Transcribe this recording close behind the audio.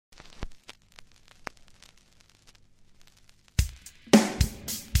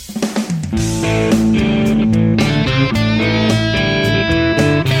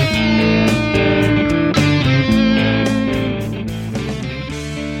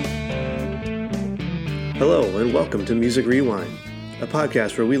Hello, and welcome to Music Rewind, a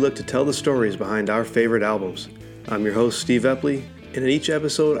podcast where we look to tell the stories behind our favorite albums. I'm your host, Steve Epley, and in each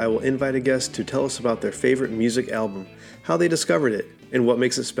episode I will invite a guest to tell us about their favorite music album, how they discovered it, and what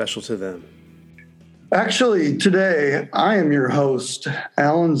makes it special to them. Actually, today I am your host,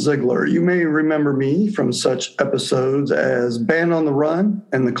 Alan Ziegler. You may remember me from such episodes as Band on the Run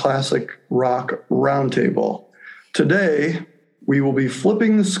and the Classic Rock Roundtable. Today, we will be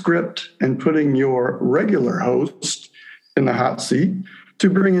flipping the script and putting your regular host in the hot seat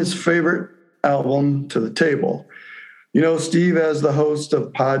to bring his favorite album to the table. You know Steve as the host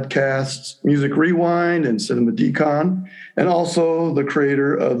of podcasts Music Rewind and Cinema Decon, and also the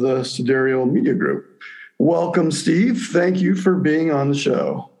creator of the Sidereal Media Group. Welcome, Steve. Thank you for being on the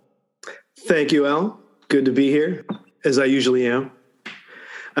show. Thank you, Al. Good to be here, as I usually am.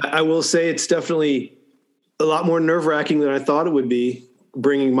 I will say it's definitely a lot more nerve-wracking than I thought it would be,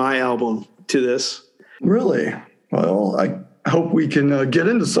 bringing my album to this. Really? Well, I hope we can get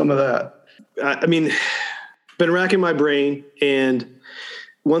into some of that. I mean, been racking my brain, and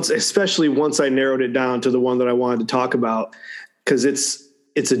especially once I narrowed it down to the one that I wanted to talk about, because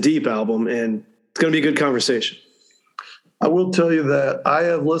it's a deep album, and it's going to be a good conversation. I will tell you that I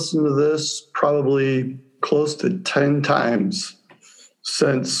have listened to this probably close to 10 times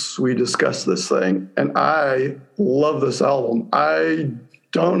since we discussed this thing, and I love this album. I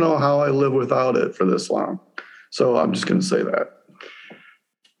don't know how I live without it for this long, so I'm just going to say that.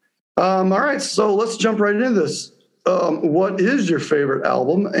 All right, so let's jump right into this. What is your favorite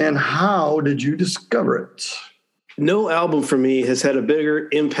album, and how did you discover it? No album for me has had a bigger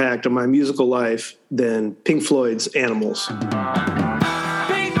impact on my musical life than Pink Floyd's Animals.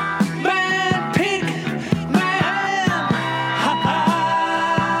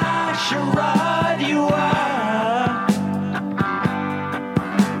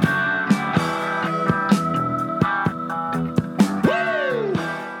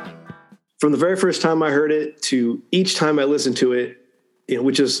 From the very first time I heard it to each time I listened to it,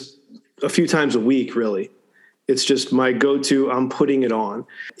 which is a few times a week, really, it's just my go-to. I'm putting it on.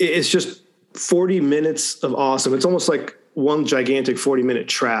 It's just 40 minutes of awesome. It's almost like one gigantic 40-minute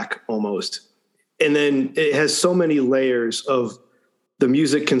track almost. And then it has so many layers of the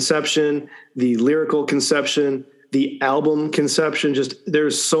music conception, the lyrical conception, the album conception. Just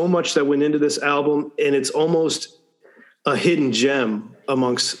there's so much that went into this album, and it's almost a hidden gem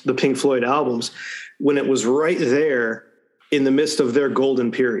amongst the Pink Floyd albums when it was right there in the midst of their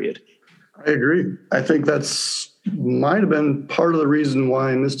golden period. I agree. I think might have been part of the reason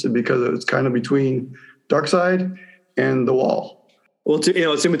why I missed it, because it was kind of between Dark Side and The Wall. Well,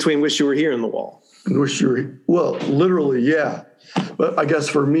 it's in between Wish You Were Here and The Wall. Well, literally, yeah. But I guess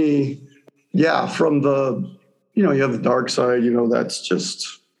for me, yeah, from you have the Dark Side, that's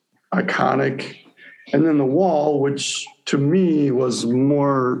just iconic. And then The Wall, which to me was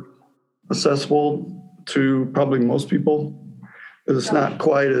more accessible to probably most people, because it's not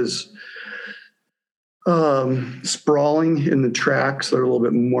quite as sprawling in the tracks. They're a little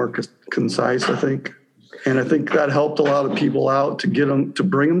bit more concise, I think. And I think that helped a lot of people out to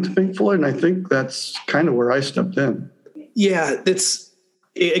bring them to Pink Floyd. And I think that's kind of where I stepped in. Yeah,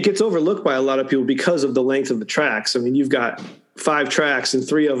 it gets overlooked by a lot of people because of the length of the tracks. I mean, you've got 5 tracks and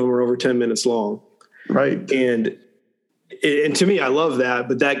 3 of them are over 10 minutes long. Right. And to me, I love that,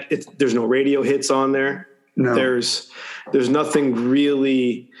 but there's no radio hits on there. No. There's nothing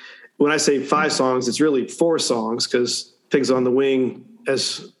really. When I say 5 songs, it's really 4 songs, because Pigs on the Wing,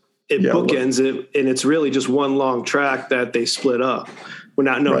 as it bookends it, and it's really just one long track that they split up.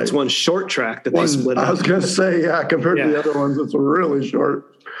 Right. It's one short track that they split up. I was going to say, compared to the other ones, it's really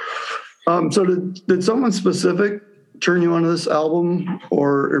short. So did someone specific turn you onto this album,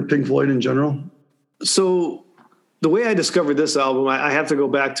 or Pink Floyd in general? So the way I discovered this album, I have to go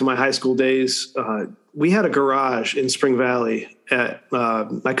back to my high school days. We had a garage in Spring Valley at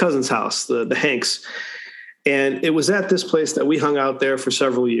my cousin's house, the Hanks. And it was at this place that we hung out there for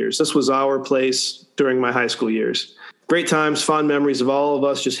several years. This was our place during my high school years. Great times, fond memories of all of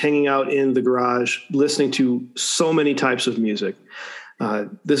us just hanging out in the garage, listening to so many types of music.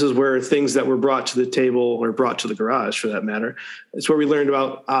 This is where things that were brought to the table, or brought to the garage for that matter, it's where we learned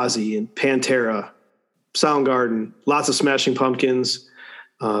about Ozzy and Pantera, Soundgarden, lots of Smashing Pumpkins,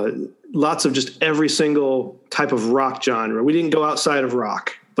 lots of just every single type of rock genre. We didn't go outside of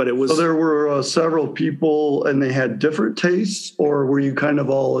rock, but it was. So there were several people, and they had different tastes, or were you kind of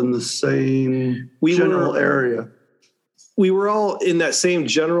all in the same general area? We were all in that same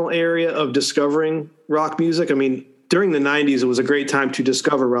general area of discovering rock music. I mean, during the 90s, it was a great time to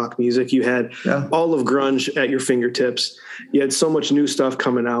discover rock music. You had all of grunge at your fingertips. You had so much new stuff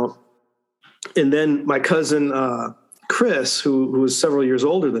coming out. And then my cousin, Chris, who was several years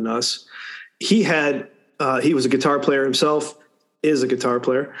older than us, he was a guitar player himself, is a guitar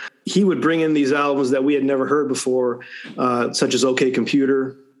player. He would bring in these albums that we had never heard before, such as OK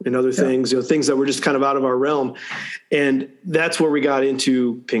Computer and other things, things that were just kind of out of our realm. And that's where we got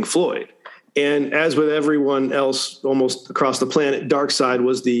into Pink Floyd. And as with everyone else almost across the planet, Dark Side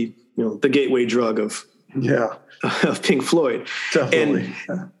was the gateway drug of Pink Floyd. Definitely.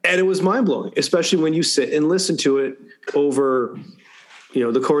 And it was mind blowing, especially when you sit and listen to it over,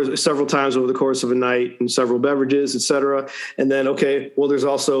 the course several times over the course of a night and several beverages, et cetera. And then, okay, well, there's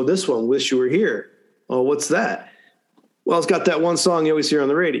also this one, Wish You Were Here. Oh, what's that? Well, it's got that one song you always hear on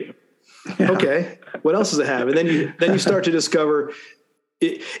the radio. Yeah. Okay. What else does it have? And then you start to discover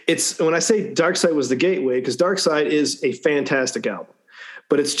it's when I say Dark Side was the gateway, because Dark Side is a fantastic album,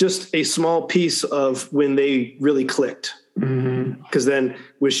 but it's just a small piece of when they really clicked. Because then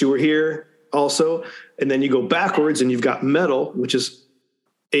Wish You Were Here also, and then you go backwards and you've got Metal, which is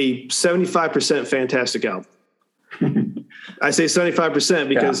a 75% fantastic album. I say 75%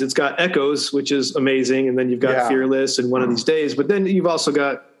 because it's got Echoes, which is amazing. And then you've got Fearless and One of These Days, but then you've also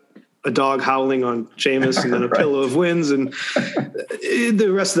got a dog howling on Seamus and then a Pillow of Winds. And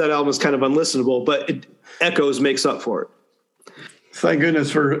the rest of that album is kind of unlistenable, but Echoes makes up for it. Thank goodness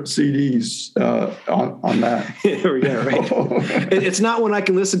for CDs on that. Right. It's not one I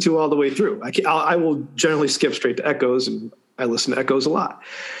can listen to all the way through. I will generally skip straight to Echoes, and I listen to Echoes a lot.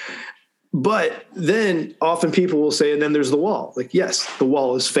 But then often people will say, and then there's The Wall. Like, yes, The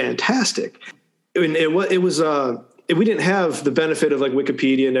Wall is fantastic. And it was we didn't have the benefit of like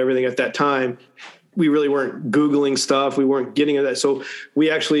Wikipedia and everything at that time. We really weren't Googling stuff. We weren't getting into that. So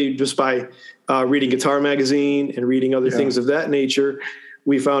we actually, just by reading Guitar Magazine and reading other things of that nature,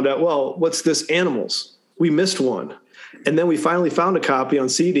 we found out, well, what's this Animals? We missed one. And then we finally found a copy on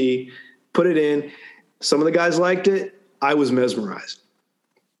CD, put it in. Some of the guys liked it. I was mesmerized.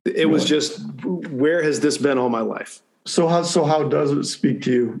 It was just, where has this been all my life? So how does it speak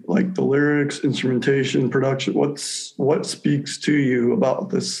to you? Like the lyrics, instrumentation, production, what speaks to you about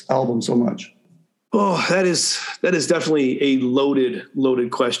this album so much? Oh, that is definitely a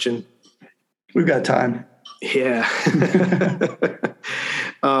loaded question. We've got time. Yeah.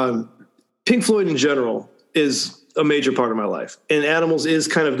 Pink Floyd in general is a major part of my life, and Animals is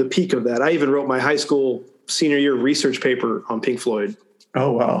kind of the peak of that. I even wrote my high school senior year research paper on Pink Floyd.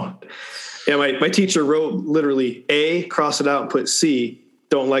 Oh, wow. Yeah, my teacher wrote literally A, cross it out and put C,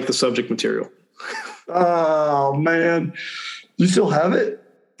 don't like the subject material. Oh, man. You still have it?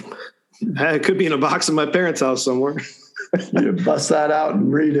 It could be in a box in my parents' house somewhere. You bust that out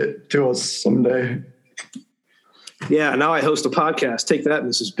and read it to us someday. Yeah, now I host a podcast. Take that,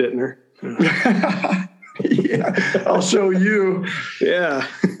 Mrs. Bittner. Yeah, I'll show you. Yeah.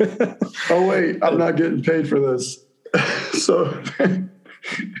 Oh, wait, I'm not getting paid for this. So...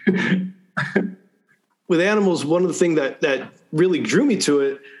 With Animals, one of the things that really drew me to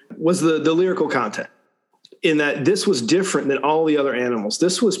it was the lyrical content, in that this was different than all the other Animals.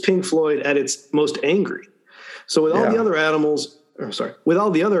 This was Pink Floyd at its most angry. So with all the other with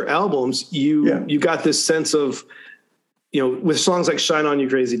all the other albums, you got this sense of, with songs like Shine On You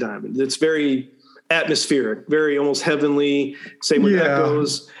Crazy Diamond, it's very atmospheric, very almost heavenly, same with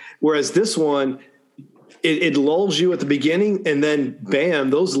Echoes. Whereas this one, it lulls you at the beginning, and then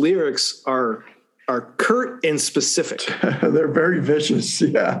bam, those lyrics are curt and specific. They're very vicious.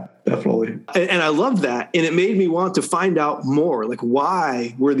 Yeah, definitely. And I love that. And it made me want to find out more. Like,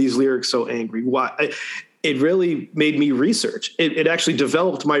 why were these lyrics so angry? Why? It really made me research. It actually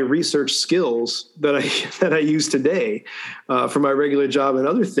developed my research skills that I use today for my regular job and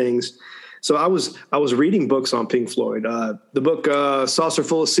other things. So I was reading books on Pink Floyd. The book Saucer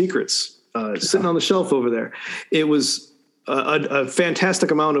Full of Secrets. Sitting on the shelf over there. It was a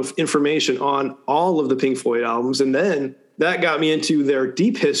fantastic amount of information on all of the Pink Floyd albums. And then that got me into their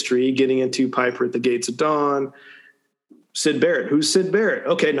deep history, getting into Piper at the Gates of Dawn, Syd Barrett. Who's Syd Barrett?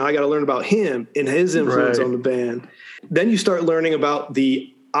 Okay, now I got to learn about him and his influence on the band. Then you start learning about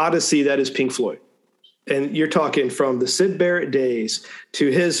the odyssey that is Pink Floyd. And you're talking from the Syd Barrett days to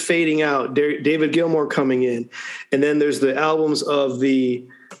his fading out, David Gilmour coming in. And then there's the albums of the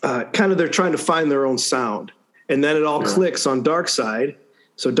kind of, they're trying to find their own sound. And then it all clicks on Dark Side.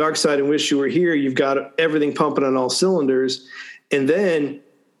 So Dark Side and Wish You Were Here, you've got everything pumping on all cylinders. And then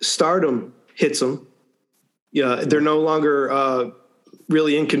Stardom hits them. Yeah, they're no longer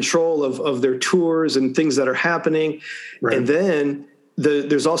really in control of their tours and things that are happening. Right. And then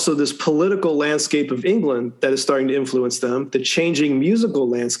there's also this political landscape of England that is starting to influence them, the changing musical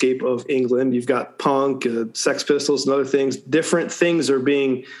landscape of England. You've got punk, Sex Pistols and other things. Different things are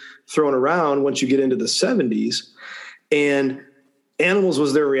being thrown around once you get into the 70s. And Animals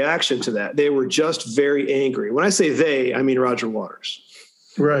was their reaction to that. They were just very angry. When I say they, I mean Roger Waters.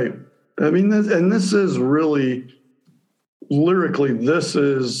 Right. I mean, this is really, lyrically, this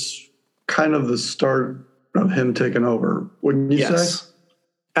is kind of the start of him taking over, wouldn't you say?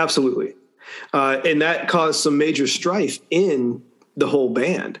 Absolutely. And that caused some major strife in the whole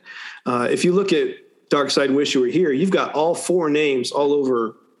band. If you look at Dark Side and Wish You Were Here, you've got all four names all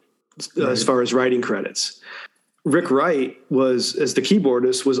over as far as writing credits. Rick Wright was, as the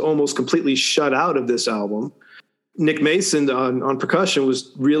keyboardist, was almost completely shut out of this album. Nick Mason on percussion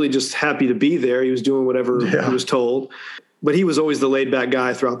was really just happy to be there. He was doing whatever he was told, but he was always the laid back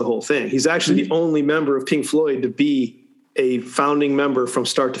guy throughout the whole thing. He's actually the only member of Pink Floyd to be a founding member from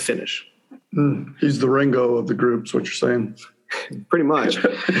start to finish. He's the Ringo of the group, is what you're saying. Pretty much.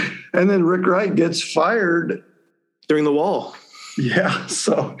 And then Rick Wright gets fired during The Wall. Yeah.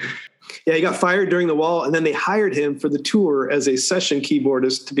 So yeah, he got fired during The Wall, and then they hired him for the tour as a session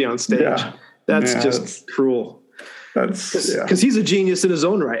keyboardist to be on stage. Yeah. That's just cruel. Because he's a genius in his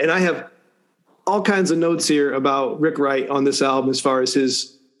own right. And I have all kinds of notes here about Rick Wright on this album as far as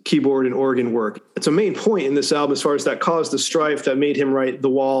his keyboard and organ work. It's a main point in this album as far as that caused the strife that made him write The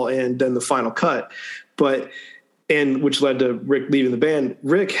Wall and then the final cut. And which led to Rick leaving the band.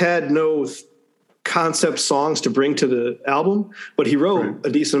 Rick had no concept songs to bring to the album, but he wrote a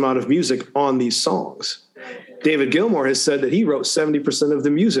decent amount of music on these songs. David Gilmour has said that he wrote 70% of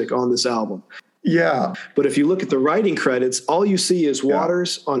the music on this album. Yeah. But if you look at the writing credits, all you see is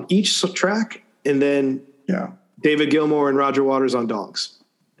Waters on each track, and then David Gilmour and Roger Waters on Dogs.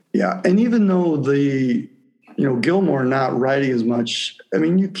 Yeah. And even though Gilmour not writing as much, I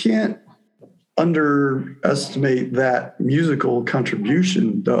mean, you can't underestimate that musical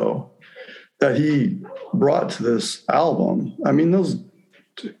contribution, though, that he brought to this album. I mean,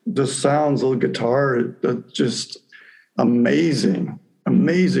 the sounds of the guitar, just amazing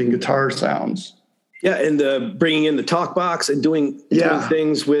guitar sounds. Yeah, and bringing in the talk box and doing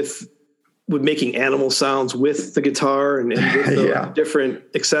things with making animal sounds with the guitar and with the different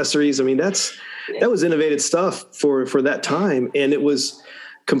accessories. I mean, that was innovative stuff for that time, and it was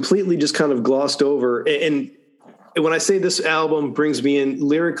completely just kind of glossed over. And when I say this album brings me in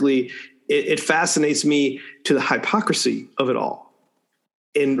lyrically, it fascinates me to the hypocrisy of it all.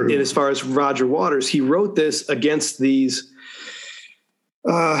 And as far as Roger Waters, he wrote this against these.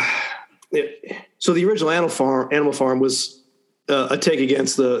 So the original Animal Farm was a take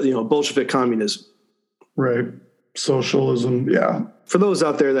against the Bolshevik communism. Right. Socialism. Yeah. For those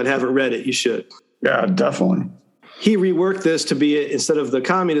out there that haven't read it, you should. Yeah, definitely. He reworked this to be, instead of the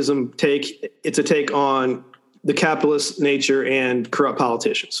communism take, it's a take on the capitalist nature and corrupt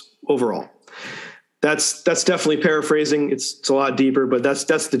politicians overall. That's definitely paraphrasing. It's a lot deeper, but that's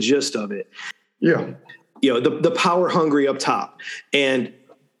the gist of it. Yeah. The power hungry up top. And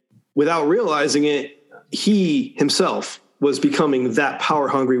without realizing it, he himself was becoming that power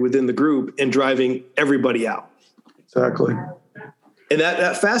hungry within the group and driving everybody out. Exactly. And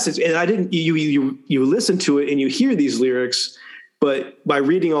that fascinates. And you listen to it and you hear these lyrics, but by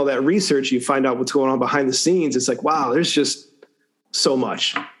reading all that research, you find out what's going on behind the scenes. It's like, wow, there's just so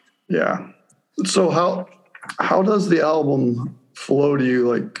much. Yeah. So how does the album flow to you?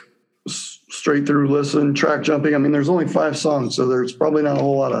 Like straight through listen, track jumping? I mean, there's only 5 songs, so there's probably not a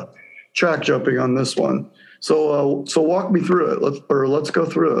whole lot of track jumping on this one. So walk me through it. Let's go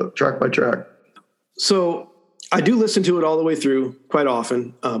through it track by track. So I do listen to it all the way through quite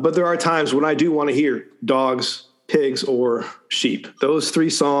often, but there are times when I do want to hear Dogs, Pigs, or Sheep. Those 3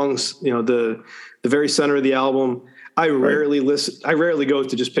 songs, the very center of the album. I rarely listen. I rarely go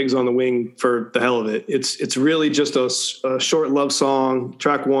to just Pigs on the Wing for the hell of it. It's really just a short love song,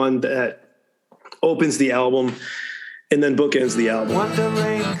 track 1 that opens the album and then bookends the album.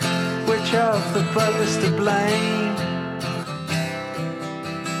 Wondering which of the brothers to blame.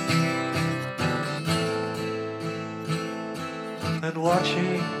 And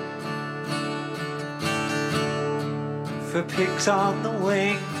watching for pigs on the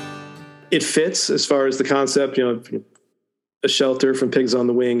wing. It fits as far as the concept, a shelter from pigs on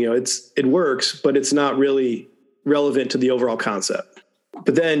the wing, it works, but it's not really relevant to the overall concept.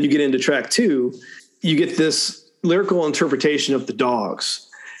 But then you get into track 2, you get this lyrical interpretation of the Dogs.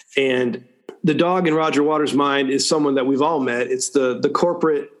 And the dog in Roger Waters' mind is someone that we've all met. It's the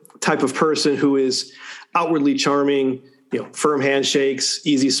corporate type of person who is outwardly charming, firm handshakes,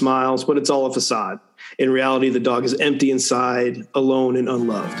 easy smiles, but it's all a facade. In reality, the dog is empty inside, alone and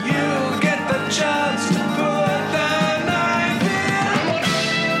unloved. You get the chance to put the knife in.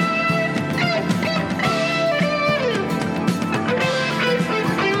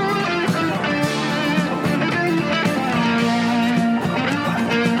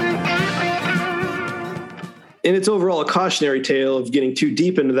 And it's overall a cautionary tale of getting too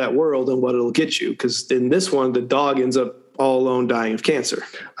deep into that world and what it'll get you. Because in this one, the dog ends up all alone dying of cancer.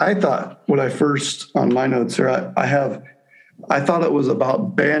 I thought when I first, on my notes here, I thought it was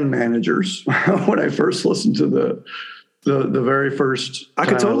about band managers when I first listened to the very first. I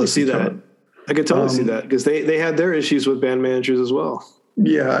could totally see that. I could totally see that because they had their issues with band managers as well.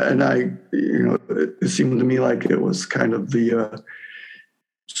 Yeah. And it seemed to me like it was kind of the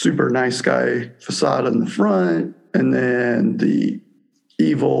super nice guy facade in the front, and then the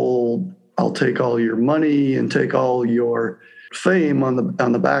evil, I'll take all your money and take all your fame on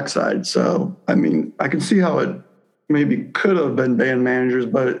the backside. So, I mean, I can see how it maybe could have been band managers,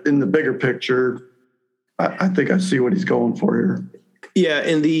 but in the bigger picture, I think I see what he's going for here. Yeah.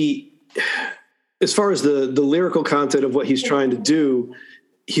 And as far as the lyrical content of what he's trying to do,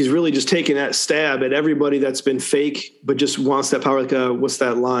 he's really just taking that stab at everybody that's been fake, but just wants that power. Like, what's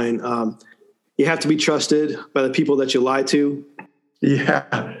that line? You have to be trusted by the people that you lie to.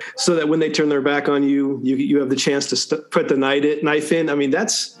 Yeah. So that when they turn their back on you, you have the chance to put the knife in. I mean,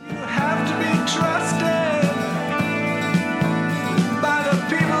 that's. You have to be trusted by the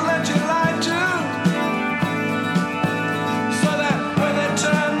people that you lie to, so that when they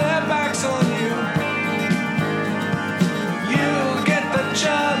turn their backs on you, you get the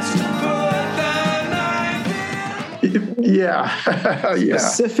chance to put the knife in. Yeah. Yeah.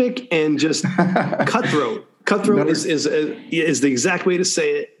 Specific and just cutthroat. Cutthroat is the exact way to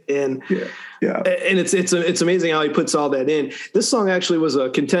say it, and and it's amazing how he puts all that in. This song actually was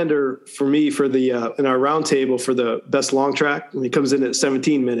a contender for me for the in our roundtable for the best long track. When it comes in at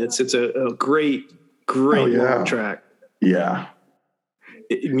 17 minutes, it's a great long track. Yeah,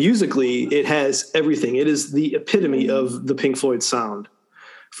 musically, it has everything. It is the epitome of the Pink Floyd sound,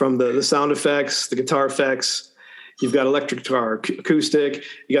 from the sound effects, the guitar effects. You've got electric guitar, acoustic.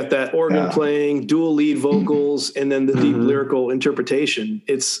 You got that organ playing, dual lead vocals, and then the deep lyrical interpretation.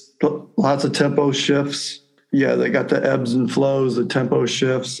 It's lots of tempo shifts. Yeah, they got the ebbs and flows, the tempo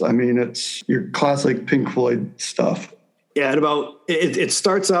shifts. I mean, it's your classic Pink Floyd stuff. Yeah, it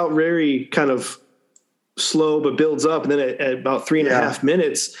starts out very kind of slow, but builds up, and then at about 3.5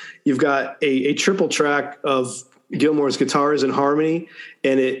 minutes, you've got a triple track of Gilmour's guitars in harmony,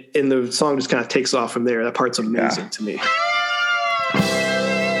 and the song just kind of takes off from there. That part's amazing to me.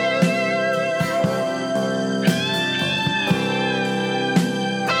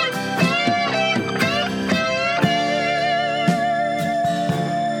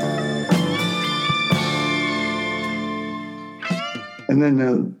 And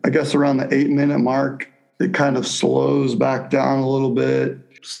then I guess around the 8-minute mark, it kind of slows back down a little bit.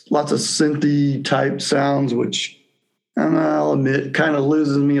 Lots of synthy type sounds, which I'll admit kind of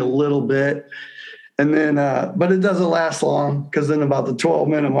loses me a little bit. And then, but it doesn't last long, because then about the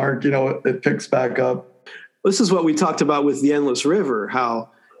 12-minute mark, it picks back up. This is what we talked about with The Endless River, how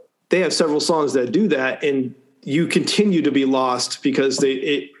they have several songs that do that, and you continue to be lost because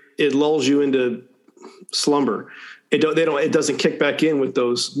it lulls you into slumber. It doesn't kick back in with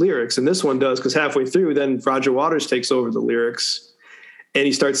those lyrics. And this one does, because halfway through, then Roger Waters takes over the lyrics and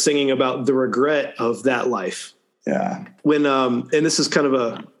he starts singing about the regret of that life. Yeah. When, and this is kind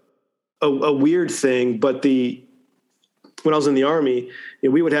of a weird thing, but when I was in the Army,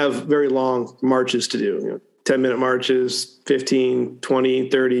 we would have very long marches to do, 10-minute marches, 15, 20,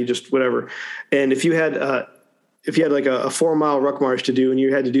 30, just whatever. And if you had like a 4-mile ruck march to do, and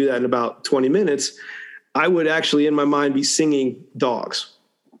you had to do that in about 20 minutes, I would actually in my mind be singing Dogs,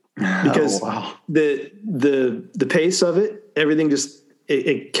 because the pace of it, everything just,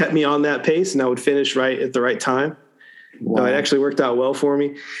 it kept me on that pace, and I would finish right at the right time. Wow. It actually worked out well for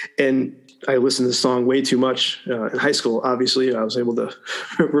me. And I listened to this song way too much in high school. Obviously, I was able to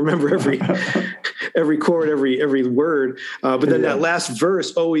remember every chord, every word. But then that last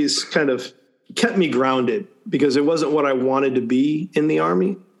verse always kind of kept me grounded, because it wasn't what I wanted to be in the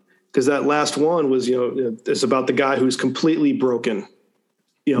Army. Because that last one was, it's about the guy who's completely broken,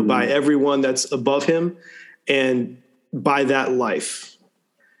 by everyone that's above him and by that life,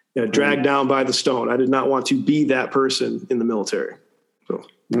 dragged down by the stone. I did not want to be that person in the military. So,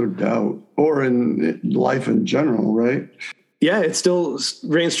 no doubt. Or in life in general, right? Yeah, it still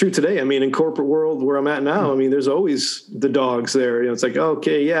reigns true today. I mean, in corporate world where I'm at now, I mean, there's always the dogs there. It's like,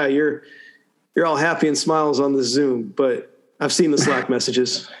 okay, yeah, you're all happy and smiles on the Zoom, but I've seen the Slack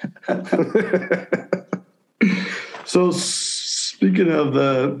messages. So speaking of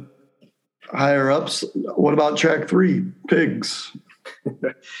the higher ups, what about track 3, Pigs?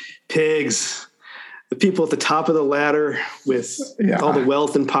 Pigs, the people at the top of the ladder with all the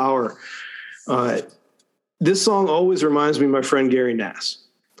wealth and power. This song always reminds me of my friend Gary Nass.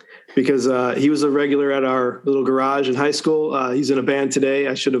 because he was a regular at our little garage in high school. He's in a band today.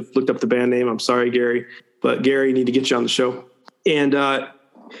 I should have looked up the band name. I'm sorry, Gary. But Gary, need to get you on the show. And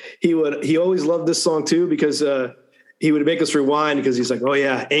he always loved this song too, because he would make us rewind because he's like, oh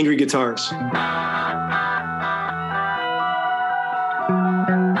yeah, angry guitars.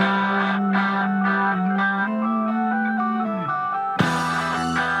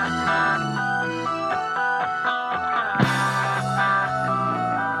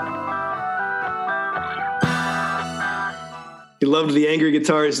 He loved the angry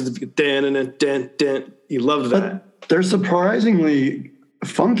guitars. He loved that. But they're surprisingly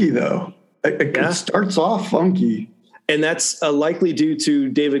funky, though. It starts off funky. And that's likely due to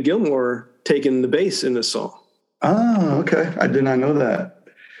David Gilmour taking the bass in this song. Oh, okay. I did not know that.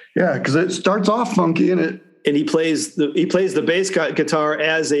 Yeah, because it starts off funky and he plays the bass guitar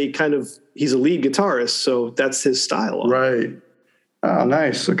as a kind of, he's a lead guitarist, so that's his style. Right. Oh,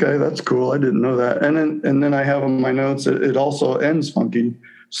 nice. Okay, that's cool. I didn't know that. And then I have on my notes, it also ends funky.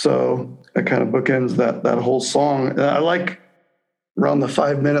 So it kind of bookends that whole song. And I like around the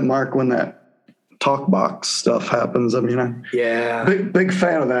 5-minute mark when that talk box stuff happens. I mean, I'm big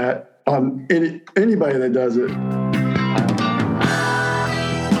fan of that on anybody that does it.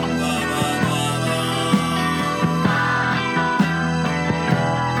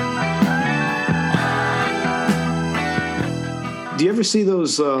 Do you ever see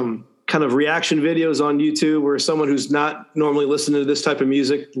those kind of reaction videos on YouTube where someone who's not normally listening to this type of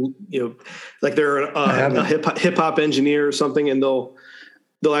music, like they're a hip hop engineer or something, and they'll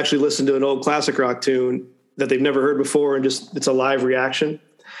actually listen to an old classic rock tune that they've never heard before, and just it's a live reaction?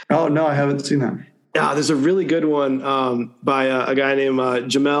 Oh no, I haven't seen that. Yeah, there's a really good one by a guy named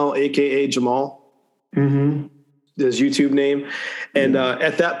Jamel, aka Jamal. Mm-hmm. His YouTube name, and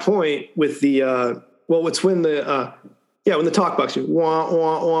at that point with the it's when the when the talk box, wah,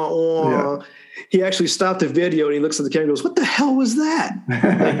 wah, wah, wah, he actually stopped the video and he looks at the camera and goes, what the hell was that?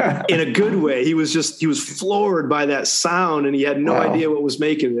 Like, in a good way. He was floored by that sound and he had no idea what was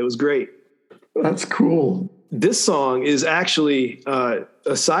making it. It was great. That's cool. This song is actually, a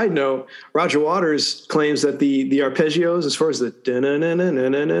side note, Roger Waters claims that the arpeggios, as far as the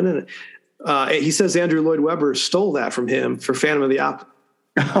he says Andrew Lloyd Webber stole that from him for Phantom of the Opera.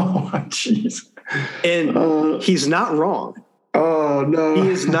 Oh, jeez. And he's not wrong. Oh, no. He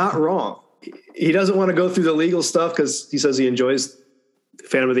is not wrong. He doesn't want to go through the legal stuff because he says he enjoys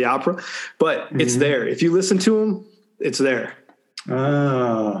Phantom of the Opera, but it's there. If you listen to him, it's there.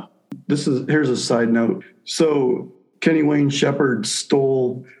 Here's a side note. So Kenny Wayne Shepherd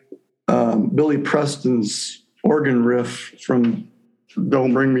stole Billy Preston's organ riff from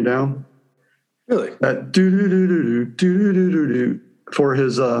Don't Bring Me Down. Really? That do-do-do-do-do-do-do-do for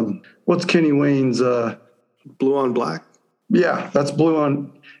his, what's Kenny Wayne's? Blue on Black? Yeah, that's Blue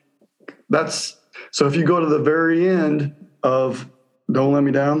on. So if you go to the very end of Don't Let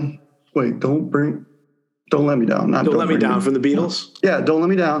Me Down. Wait, Don't Let Me Down. Not Don't Let Me Down from the Beatles? Yeah, Don't Let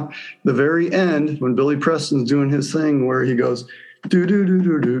Me Down. The very end, when Billy Preston's doing his thing where he goes,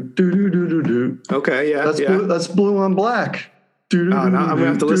 do-do-do-do-do-do-do-do-do. Okay, yeah. That's Blue on Black. Now I'm going to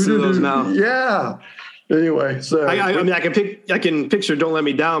have to listen to those now. Yeah. Anyway, so I can picture Don't Let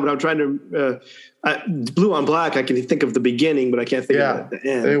Me Down, but I'm trying to Blue on Black. I can think of the beginning, but I can't think of the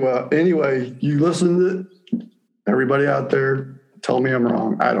end. Anyway, you listen to everybody out there. Tell me I'm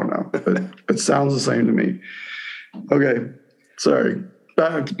wrong. I don't know, but it sounds the same to me. Okay, sorry.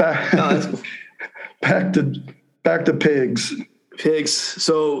 Back to pigs. Pigs.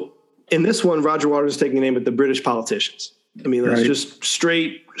 So in this one, Roger Waters is taking a name at the British politicians. I mean, that's just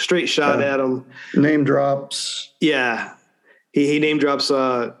straight shot at them. Name drops. Yeah. He name drops,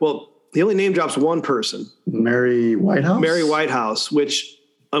 he only name drops one person. Mary Whitehouse? Mary Whitehouse, which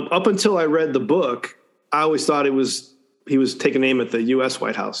up until I read the book, I always thought he was taking name at the U.S.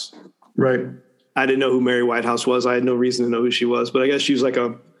 White House. Right. I didn't know who Mary Whitehouse was. I had no reason to know who she was, but I guess she was like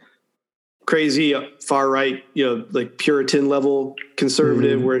a crazy far right, like Puritan level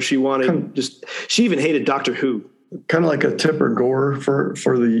conservative where she wanted she even hated Doctor Who. Kind of like a Tipper Gore for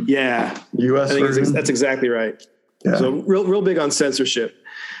the U.S. version. That's exactly right. Yeah. So real big on censorship.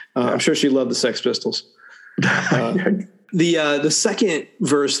 I'm sure she loved the Sex Pistols. The second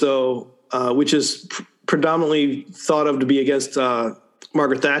verse, though, which is predominantly thought of to be against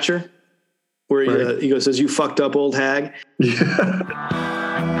Margaret Thatcher, where he says, "You fucked up old hag."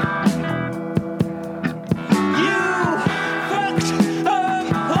 Yeah.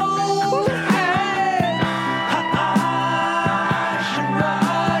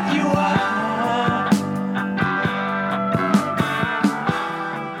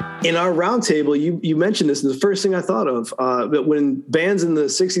 In our roundtable, you mentioned this, and the first thing I thought of, that when bands in the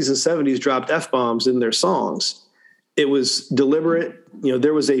 60s and 70s dropped F-bombs in their songs, it was deliberate.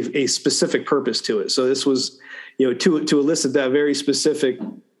 There was a specific purpose to it. So this was, to elicit that very specific,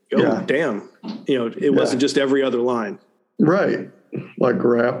 damn, it wasn't just every other line. Right. Like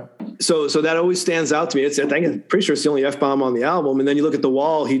rap. So that always stands out to me. I'm pretty sure it's the only F-bomb on the album. And then you look at The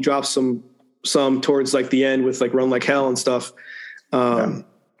Wall, he drops some towards like the end with like Run Like Hell and stuff.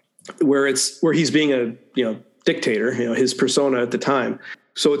 Where he's being a dictator, his persona at the time.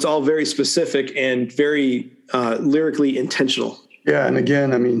 So it's all very specific and very lyrically intentional. Yeah, and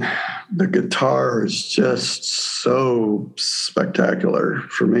again, I mean, the guitar is just so spectacular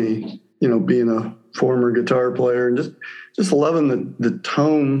for me. Being a former guitar player and just loving the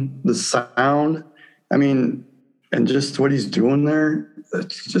tone, the sound. I mean, and just what he's doing there.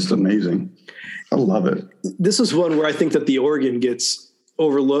 It's just amazing. I love it. This is one where I think that the organ gets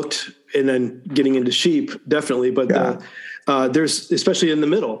overlooked, and then getting into Sheep, definitely. But there's, especially in the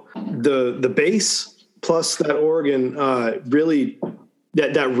middle, the bass plus that organ, really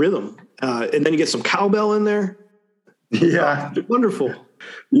that rhythm. And then you get some cowbell in there. Yeah. Wonderful.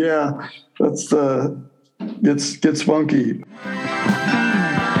 Yeah. That's gets funky.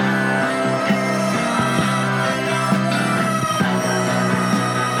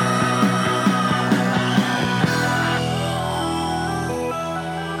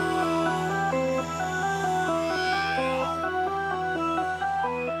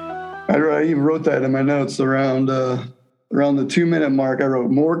 I even wrote that in my notes around the 2-minute mark. I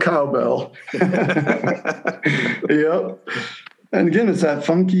wrote more cowbell. Yep. And again, it's that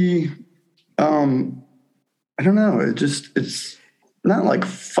funky, I don't know. It's not like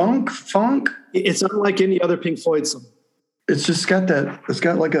funk. It's unlike any other Pink Floyd song. It's just got it's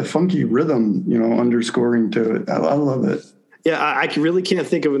got like a funky rhythm, underscoring to it. I love it. Yeah. I really can't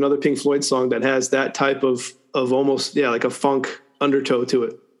think of another Pink Floyd song that has that type of almost, like a funk undertow to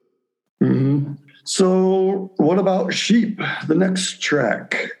it. Mm-hmm. So what about Sheep, the next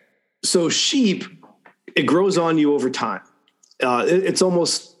track? So Sheep, it grows on you over time. It's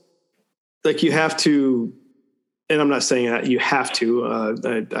almost like you have to, and I'm not saying that you have to, I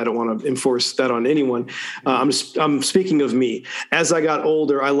don't want to enforce that on anyone. I'm speaking of me. As I got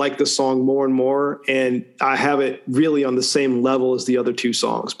older, I liked the song more and more, and I have it really on the same level as the other two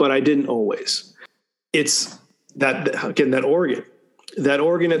songs, but I didn't always. It's that organ. That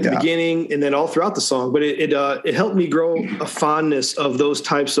organ at the beginning and then all throughout the song, but it helped me grow a fondness of those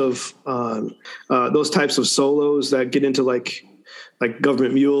types of solos that get into like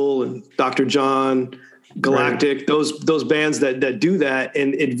Government Mule and Dr. John, Galactic, right. those bands that do that,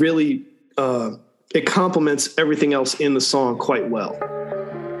 and it really it complements everything else in the song quite well.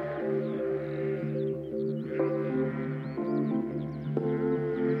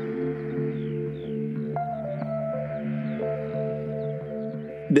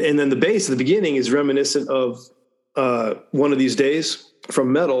 And then the bass at the beginning is reminiscent of One of These Days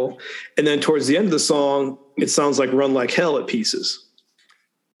from Metal. And then towards the end of the song, it sounds like Run Like Hell at pieces.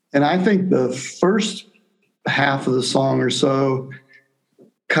 And I think the first half of the song or so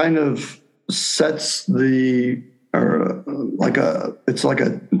kind of sets it's like a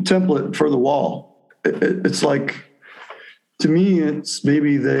template for The Wall. It's like, to me, it's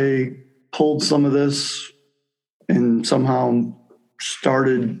maybe they pulled some of this and somehow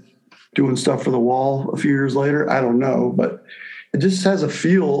started doing stuff for The Wall a few years later. I don't know, but it just has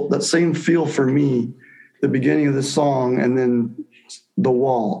that same feel for me, the beginning of the song and then The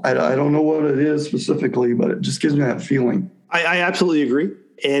Wall. I don't know what it is specifically, but it just gives me that feeling. I absolutely agree.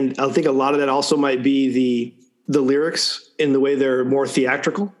 And I think a lot of that also might be the lyrics in the way they're more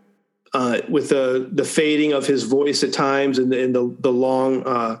theatrical, with the fading of his voice at times and the long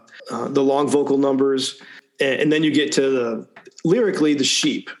vocal numbers. And then you get to lyrically, the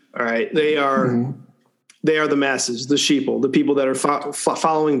Sheep. All right. They are the masses, the sheeple, the people that are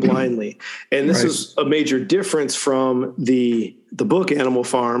following blindly. And this is a major difference from the book Animal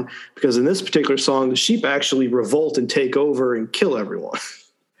Farm, because in this particular song, the sheep actually revolt and take over and kill everyone.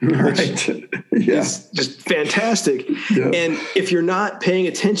 Right. It's just fantastic. Yeah. And if you're not paying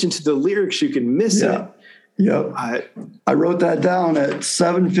attention to the lyrics, you can miss it. Yep. I wrote that down at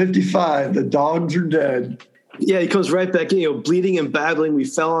 7:55. The dogs are dead. Yeah, he comes right back in, bleeding and babbling. We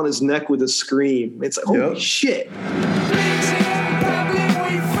fell on his neck with a scream. It's like, holy shit.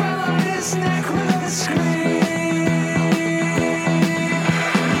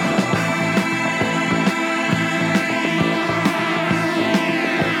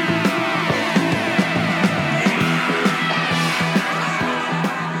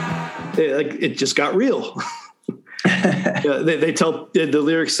 It just got real. They tell the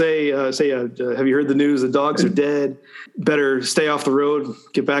lyrics say, have you heard the news? The dogs are dead. Better stay off the road.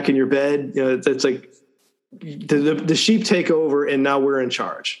 Get back in your bed. It's like the sheep take over, and now we're in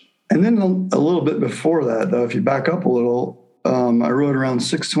charge. And then a little bit before that, though, if you back up a little, I wrote around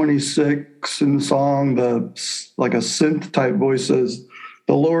 626 in the song. Like a synth type voice says,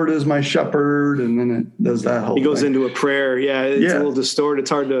 "The Lord is my shepherd," and then it does that whole. He goes thing. into a prayer. Yeah, it's a little distorted.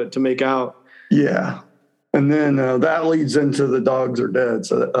 It's hard to make out. Yeah. And then that leads into the dogs are dead.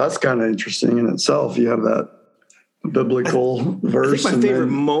 So that's kind of interesting in itself. You have that biblical verse. I think my favorite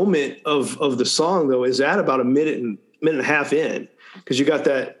moment of the song, though, is at about a minute and a half in, because you got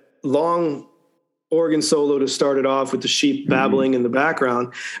that long organ solo to start it off with the sheep babbling in the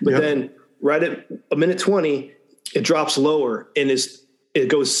background. But then right at a minute 20, it drops lower and it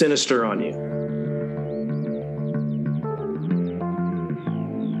goes sinister on you.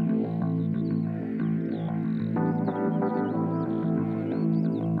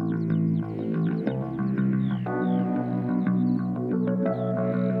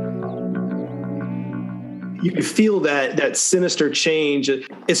 You can feel that sinister change.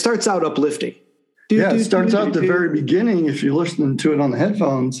 It starts out uplifting. It starts out the very beginning. If you're listening to it on the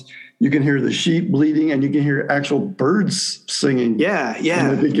headphones, you can hear the sheep bleating and you can hear actual birds singing. Yeah.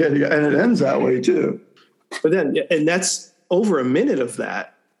 In the beginning, and it ends that way too. But then, and that's over a minute of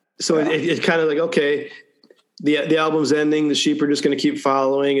that. So it kind of like, okay, the album's ending. The sheep are just going to keep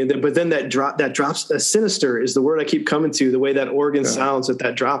following. But then that drops. That sinister is the word I keep coming to. The way that organ sounds at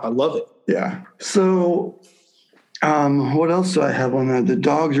that drop. I love it. Yeah. So, what else do I have on that? The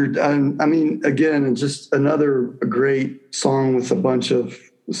dogs are, I mean, again, it's just another great song with a bunch of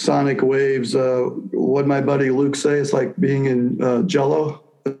sonic waves. What'd my buddy Luke say? It's like being in Jello.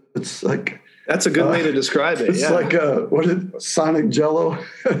 It's like, that's a good way to describe it. It's like sonic Jello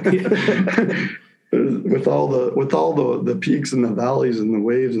with all the peaks and the valleys and the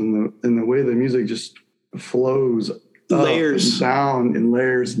waves and the way the music just flows. Layers down in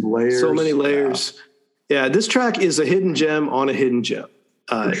layers and layers. So many layers. Yeah, this track is a hidden gem on a hidden gem.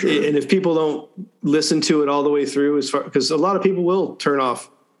 Sure. And if people don't listen to it all the way through, because a lot of people will turn off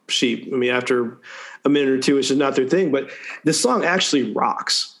sheep. I mean, after a minute or two, it's just not their thing. But this song actually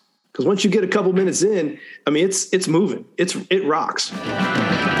rocks, because once you get a couple minutes in, I mean, it's moving. It rocks.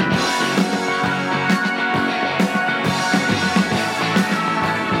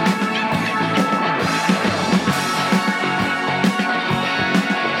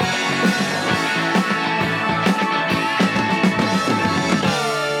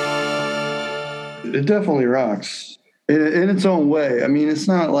 It definitely rocks in its own way. I mean, it's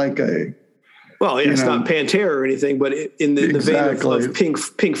not like it's not Pantera or anything, but in the vein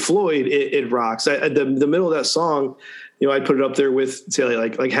of Pink Floyd, it rocks. The middle of that song, I'd put it up there with, say,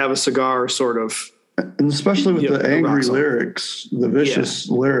 like Have a Cigar, sort of. And especially with the angry lyrics, the vicious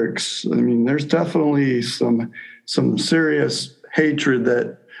lyrics. I mean, there's definitely some serious hatred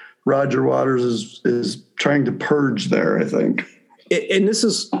that Roger Waters is trying to purge there, I think. And this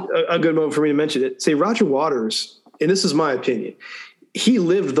is a good moment for me to mention it. Say Roger Waters, and this is my opinion, he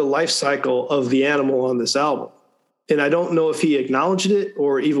lived the life cycle of the animal on this album. And I don't know if he acknowledged it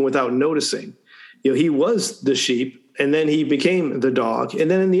or even without noticing. He was the sheep, and then he became the dog.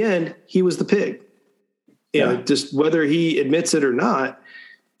 And then in the end, he was the pig. Just whether he admits it or not,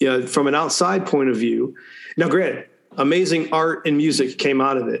 from an outside point of view. Now, granted, amazing art and music came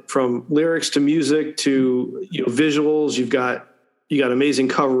out of it, from lyrics to music to visuals. You got amazing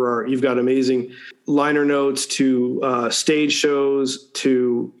cover art. You've got amazing liner notes to stage shows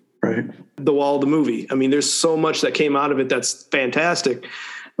to The Wall, the movie. I mean, there's so much that came out of it that's fantastic.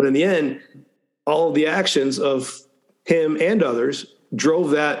 But in the end, all of the actions of him and others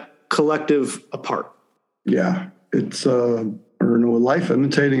drove that collective apart. Yeah, it's life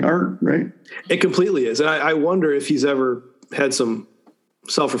imitating art, right? It completely is. And I wonder if he's ever had some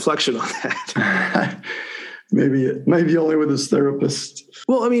self-reflection on that. Maybe only with his therapist.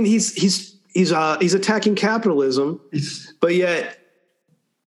 Well, I mean, he's attacking capitalism, but yet,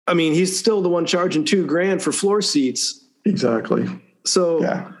 I mean, he's still the one charging $2,000 for floor seats. Exactly. So,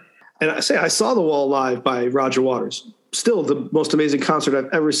 and I saw The Wall live by Roger Waters. Still the most amazing concert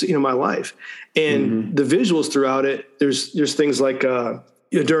I've ever seen in my life, and the visuals throughout it. There's things like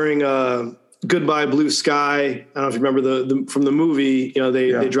during Goodbye Blue Sky. I don't know if you remember the from the movie,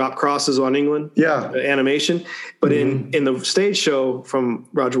 they drop crosses on England. Yeah. Animation. But in the stage show from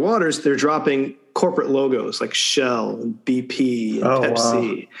Roger Waters, they're dropping corporate logos like Shell and BP and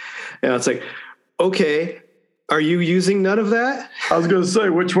Pepsi. Wow. And it's like, okay, are you using none of that? I was going to say,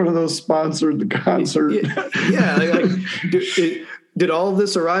 which one of those sponsored the concert? Did all of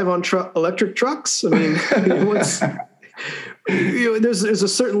this arrive on electric trucks? I mean, There's a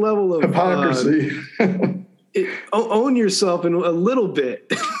certain level of hypocrisy. Own yourself in a little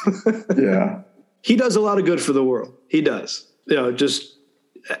bit. Yeah. He does a lot of good for the world. He does. I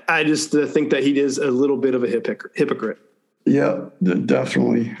just think that he is a little bit of a hypocrite. Yeah,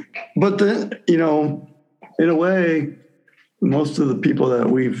 definitely. But then, in a way, most of the people that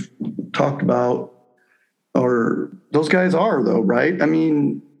we've talked about those guys are, though, right? I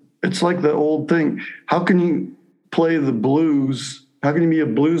mean, it's like the old thing. How can you play the blues? How can you be a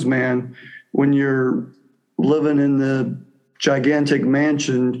blues man when you're living in the gigantic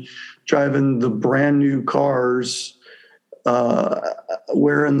mansion, driving the brand new cars,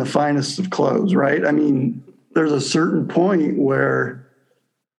 wearing the finest of clothes, right? I mean, there's a certain point where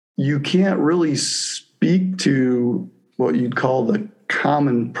you can't really speak to what you'd call the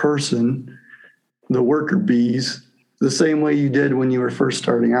common person, the worker bees, the same way you did when you were first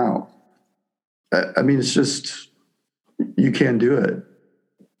starting out. I mean, it's just, you can't do it.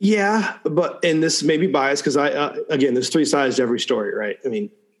 Yeah, and this may be biased because again, there's three sides to every story, right? I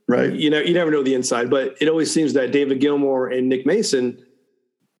mean, right. You never know the inside, but it always seems that David Gilmour and Nick Mason,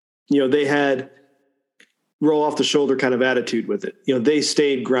 they had roll off the shoulder kind of attitude with it. They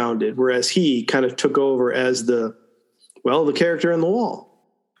stayed grounded, whereas he kind of took over as the character in The Wall.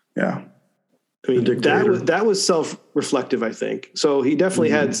 Yeah. I mean, that was self-reflective, I think. So he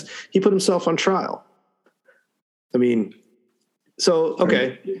definitely he put himself on trial. I mean, so,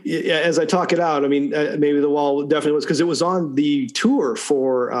 okay. Yeah, as I talk it out, I mean, maybe The Wall definitely was, because it was on the tour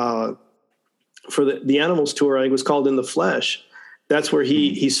for the Animals tour. I think it was called In the Flesh. That's where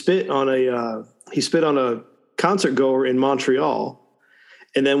he spit on a concert goer in Montreal.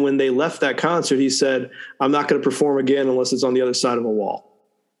 And then when they left that concert, he said, "I'm not going to perform again unless it's on the other side of a wall."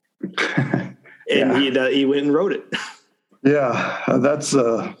 And he went and wrote it. Yeah, that's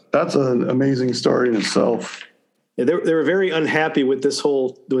an amazing story in itself. Yeah, they were very unhappy with that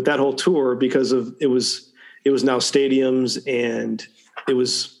whole tour because of it was now stadiums, and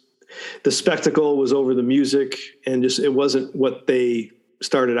the spectacle was over the music, and just it wasn't what they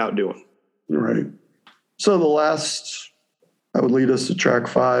started out doing. Right. So the last, I would lead us to track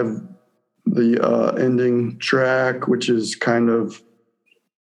 5, the ending track, which is kind of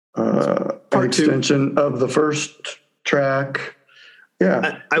an extension of the first track.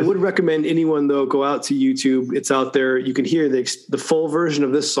 Yeah. I would recommend anyone, though, go out to YouTube. It's out there. You can hear the full version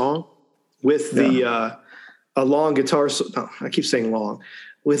of this song with a long guitar. I keep saying long.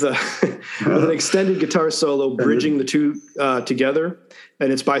 With with an extended guitar solo bridging the two together.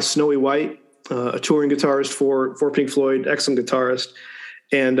 And it's by Snowy White, a touring guitarist for Pink Floyd, excellent guitarist.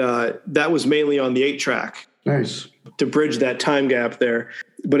 And that was mainly on the 8-track. Nice. To bridge that time gap there.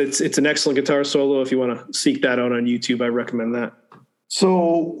 But it's an excellent guitar solo. If you want to seek that out on YouTube, I recommend that.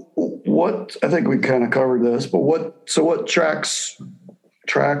 So I think we kind of covered this, but what tracks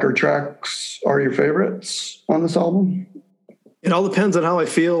are your favorites on this album? It all depends on how I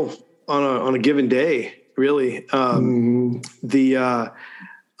feel on a given day, really. I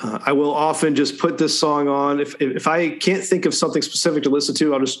will often just put this song on. If I can't think of something specific to listen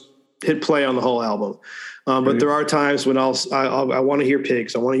to, I'll just hit play on the whole album. But there are times when I want to hear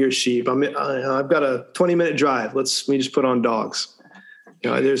pigs. I want to hear sheep. I've got a 20-minute drive. Let me just put on dogs.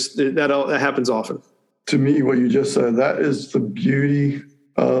 That happens often. To me, what you just said, that is the beauty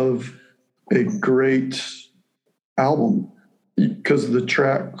of a great album, because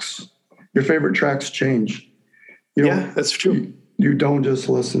your favorite tracks change. That's true. You don't just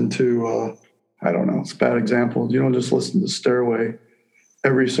listen to, I don't know, it's a bad example. You don't just listen to Stairway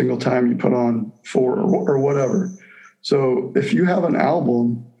every single time you put on 4 or whatever. So if you have an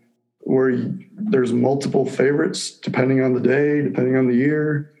album where there's multiple favorites, depending on the day, depending on the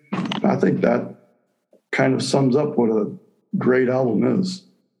year, I think that kind of sums up what a great album is.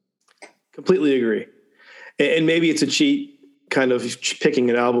 Completely agree. And maybe it's a cheat kind of picking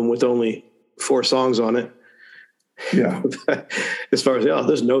an album with only 4 songs on it. Yeah. As far as,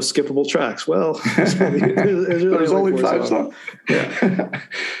 there's no skippable tracks. Well, there's only 5 songs. Yeah.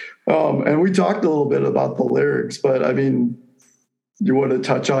 And we talked a little bit about the lyrics, but I mean, you want to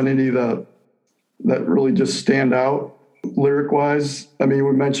touch on any that really just stand out lyric wise? I mean,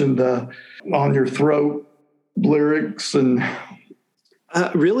 we mentioned the On Your Throat lyrics, and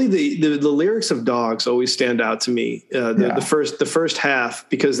really the lyrics of Dogs always stand out to me. The first half,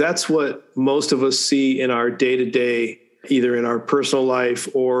 because that's what most of us see in our day-to-day, either in our personal life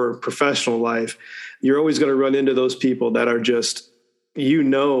or professional life. You're always going to run into those people that are just,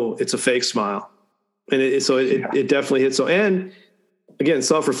 it's a fake smile. And it definitely hits. So, and again,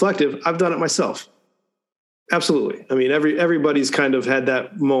 self-reflective, I've done it myself. Absolutely. I mean, everybody's kind of had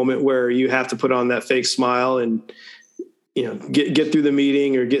that moment where you have to put on that fake smile, and get through the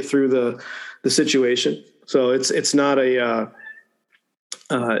meeting or get through the situation. So it's not a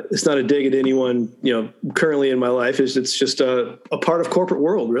dig at anyone, currently in my life. It's just a part of corporate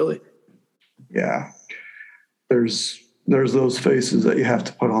world, really. Yeah. There's those faces that you have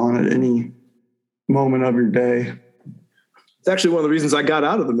to put on at any moment of your day. It's actually one of the reasons I got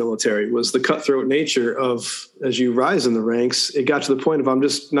out of the military was the cutthroat nature of, as you rise in the ranks, it got to the point of I'm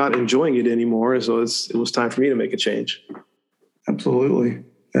just not enjoying it anymore. So it was time for me to make a change. Absolutely.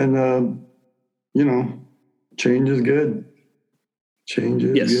 And, change is good. Change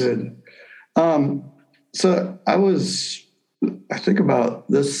is good. So I think about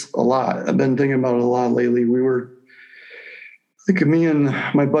this a lot. I've been thinking about it a lot lately. I think me and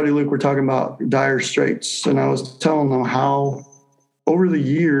my buddy Luke were talking about Dire Straits, and I was telling them how over the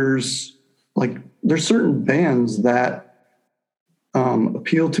years, like there's certain bands that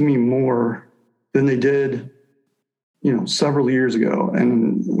appeal to me more than they did, several years ago.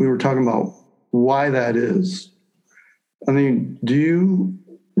 And we were talking about why that is. I mean, do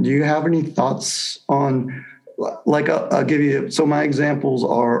you have any thoughts on, like, I'll give you, so my examples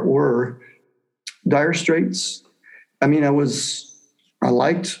were Dire Straits. I mean, I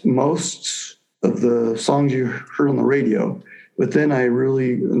liked most of the songs you heard on the radio, but then I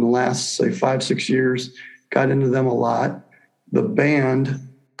really, in the last, say, 5-6 years, got into them a lot. The band,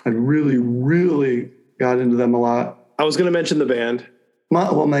 I really, really got into them a lot. I was going to mention the band.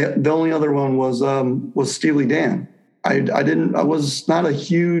 The only other one was Steely Dan. I was not a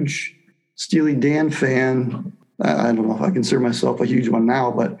huge Steely Dan fan. I don't know if I consider myself a huge one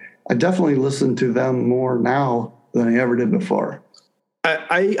now, but I definitely listen to them more now than I ever did before.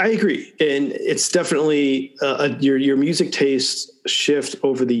 I agree. And it's definitely your music tastes shift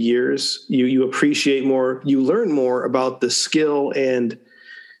over the years. You appreciate more, you learn more about the skill and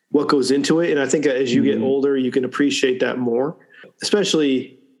what goes into it. And I think as you get older, you can appreciate that more,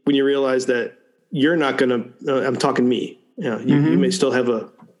 especially when you realize that you're not going to, I'm talking me, you may still have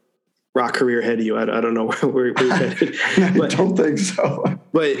a rock career ahead of you. I don't know where you're headed. But, I don't think so.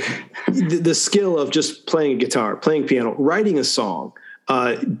 But the skill of just playing a guitar, playing piano, writing a song,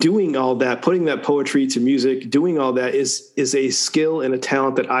 doing all that, putting that poetry to music, doing all that is a skill and a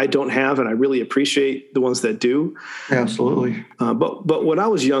talent that I don't have, and I really appreciate the ones that do. Absolutely. But when I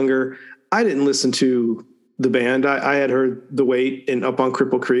was younger, I didn't listen to the band. I had heard The Weight and Up on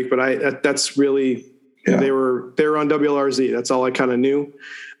Cripple Creek, but that's really they were on WLRZ. That's all I kind of knew.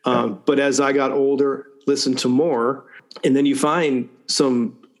 But as I got older, listened to more, and then you find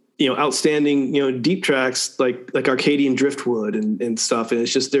some outstanding, deep tracks like Arcadian Driftwood and stuff. And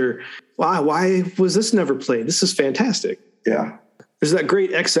it's just why was this never played? This is fantastic. Yeah. There's that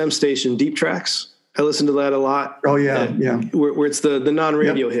great XM station, Deep Tracks. I listen to that a lot. Oh yeah. Where it's the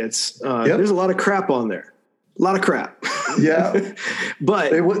non-radio hits. There's a lot of crap on there. A lot of crap. Yeah.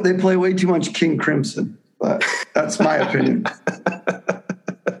 But they play way too much King Crimson, but that's my opinion.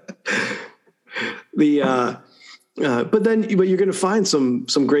 But you're going to find some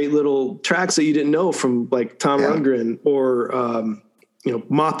great little tracks that you didn't know from like Tom Rundgren or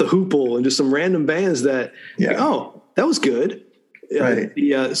Mott the Hoople and just some random bands that that was good. Right.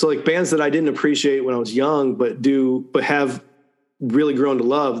 So like bands that I didn't appreciate when I was young, but have really grown to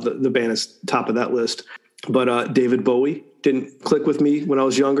love. The band is top of that list. But David Bowie didn't click with me when I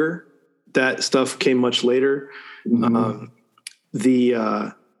was younger. That stuff came much later. Mm-hmm.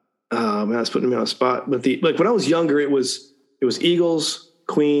 Man, that's putting me on a spot. But when I was younger, it was Eagles,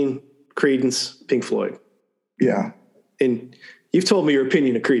 Queen, Creedence, Pink Floyd. Yeah. And you've told me your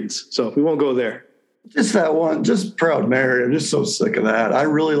opinion of Creedence, so we won't go there. Just that one, just Proud Mary. I'm just so sick of that. I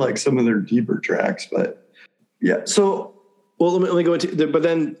really like some of their deeper tracks, but yeah. So, well, let me go into. But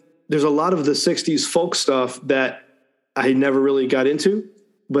then there's a lot of the '60s folk stuff that I never really got into,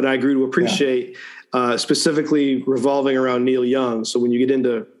 but I grew to appreciate. Yeah. Specifically revolving around Neil Young. So when you get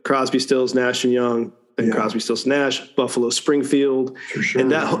into Crosby, Stills, Nash and Young, and Crosby, Stills, Nash, Buffalo Springfield,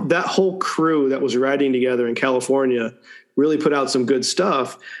 and that whole crew that was riding together in California really put out some good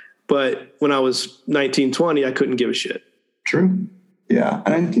stuff. But when I was 19, 20, I couldn't give a shit. True. Yeah.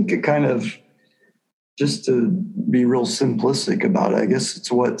 And I think it kind of, just to be real simplistic about it, I guess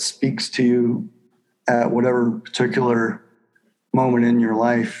it's what speaks to you at whatever particular moment in your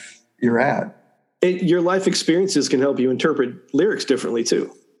life you're at. Your life experiences can help you interpret lyrics differently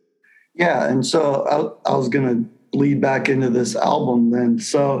too. Yeah. And so I was going to lead back into this album then.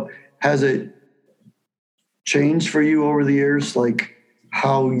 So has it changed for you over the years? Like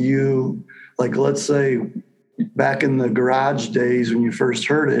how you, like, let's say back in the garage days when you first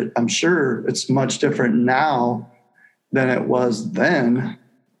heard it, I'm sure it's much different now than it was then.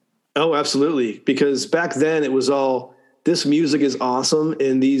 Oh, absolutely. Because back then it was all this music is awesome,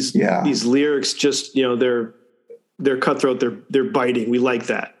 and these lyrics just, they're cutthroat, they're biting. We like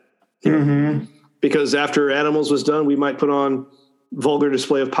that. Mm-hmm. Because after Animals was done, we might put on Vulgar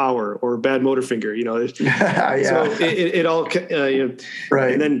Display of Power or Bad Motorfinger, So it all,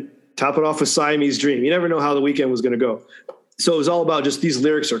 right. And then top it off with Siamese Dream. You never know how the weekend was going to go. So it was all about just these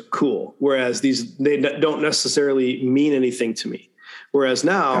lyrics are cool, whereas they don't necessarily mean anything to me. Whereas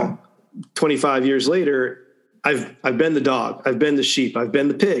now, 25 years later, I've been the dog, I've been the sheep, I've been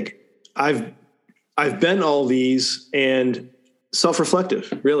the pig, I've been all these, and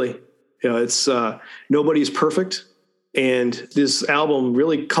self-reflective, really. It's nobody's perfect, and this album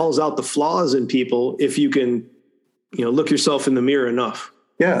really calls out the flaws in people if you can, look yourself in the mirror enough.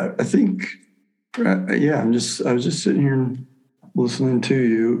 Yeah, I think. I was just sitting here listening to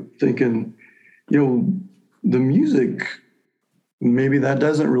you, thinking, the music, maybe that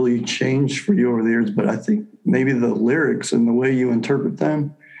doesn't really change for you over the years, but I think maybe the lyrics and the way you interpret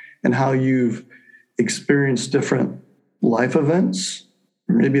them and how you've experienced different life events,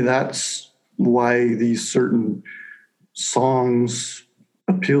 maybe that's why these certain songs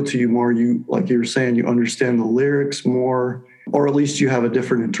appeal to you more. You, like you were saying, you understand the lyrics more, or at least you have a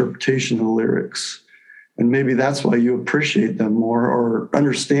different interpretation of the lyrics. And maybe that's why you appreciate them more or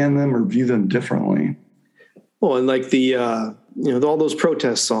understand them or view them differently. Well, and like all those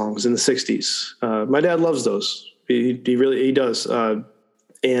protest songs in the 60s. My dad loves those. He really does. And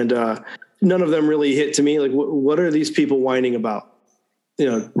none of them really hit to me. Like, what are these people whining about?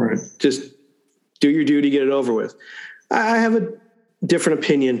 Right. Just do your duty, get it over with. I have a different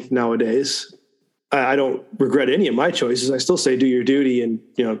opinion nowadays. I don't regret any of my choices. I still say do your duty, and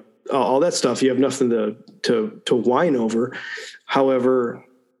all that stuff. You have nothing to whine over. However,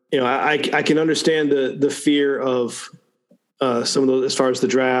 I can understand the fear of some of those, as far as the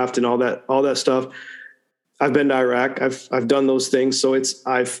draft and all that stuff. I've been to Iraq. I've done those things. So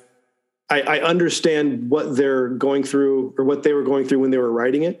I understand what they're going through, or what they were going through when they were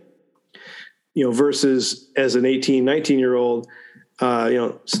writing it, versus as an 18, 19-year-old,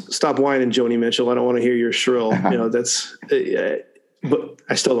 stop whining, Joni Mitchell. I don't want to hear your shrill, that's, but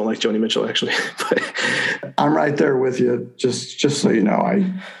I still don't like Joni Mitchell, actually. I'm right there with you. Just so you know,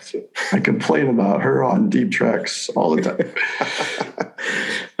 I complain about her on Deep Tracks all the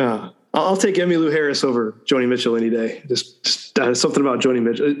time. I'll take Emmylou Harris over Joni Mitchell any day. Just something about Joni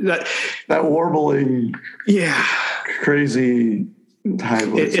Mitchell. That warbling, crazy.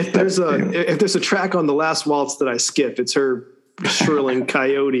 If there's a track on The Last Waltz that I skip, it's her shrilling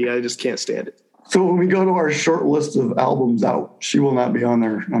Coyote. I just can't stand it. So when we go to our short list of albums out, she will not be on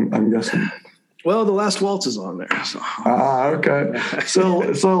there, I'm guessing. Well, The Last Waltz is on there. So. Okay. So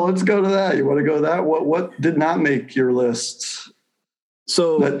let's go to that. You want to go to that? What did not make your list?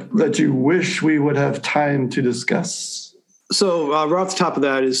 So that you wish we would have time to discuss. So right off the top of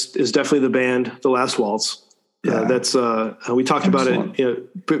that is definitely the band, The Last Waltz. That's we talked about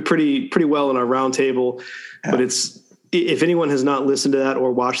it pretty well in our roundtable, but if anyone has not listened to that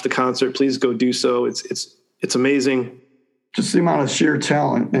or watched the concert, please go do so. It's amazing. Just the amount of sheer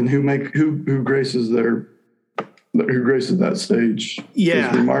talent and who graces that stage.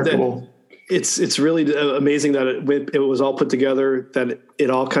 Yeah, is remarkable. It's really amazing that it was all put together, that it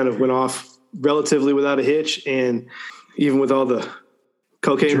all kind of went off relatively without a hitch, and even with all the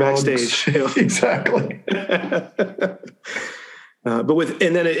cocaine drugs backstage. Exactly. And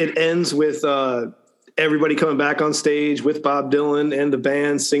then it ends with everybody coming back on stage with Bob Dylan and the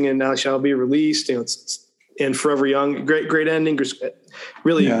band singing "Now Shall Be Released." It's and Forever Young. Great ending.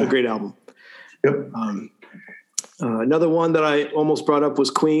 Really a great album. Yep. Another one that I almost brought up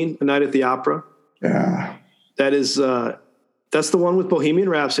was Queen, A Night at the Opera. Yeah. That's the one with Bohemian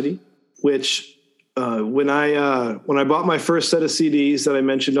Rhapsody, which when I bought my first set of CDs that I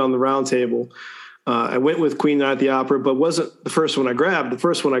mentioned on the round table, I went with Queen, Night at the Opera, but wasn't the first one I grabbed. The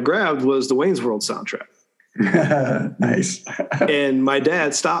first one I grabbed was the Wayne's World soundtrack. Nice. And my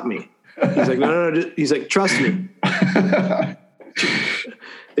dad stopped me. He's like, no. He's like, trust me.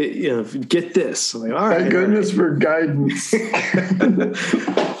 Get this. I'm like, all right. Thank goodness for guidance.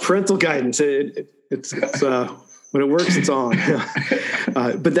 Parental guidance. It's when it works, it's on.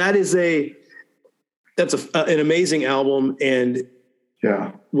 But that's an amazing album. And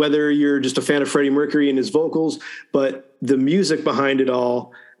whether you're just a fan of Freddie Mercury and his vocals, but the music behind it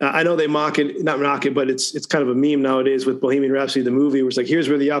all, I know they not mock it, but it's kind of a meme nowadays with Bohemian Rhapsody, the movie, where it's like, here's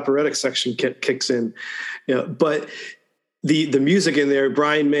where the operatic section kicks in. But the music in there,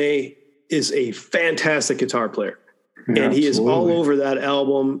 Brian May is a fantastic guitar player. Yeah, and he is all absolutely. over that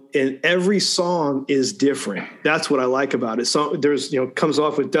album, and every song is different. That's what I like about it. So there's, comes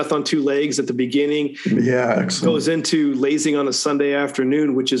off with Death on Two Legs at the beginning, Yeah, excellent. goes into Lazing on a Sunday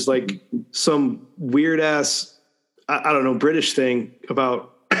Afternoon, which is like some weird ass, I don't know, British thing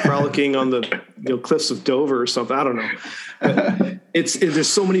about frolicking on the cliffs of Dover or something. I don't know. But there's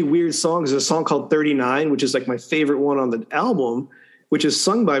so many weird songs. There's a song called 39, which is like my favorite one on the album, which is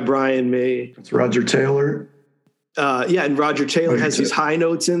sung by Brian May. It's Roger Taylor. And Roger Taylor has these high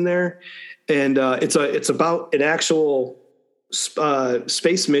notes in there, and it's about an actual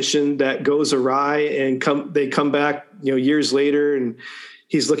space mission that goes awry, and they come back years later, and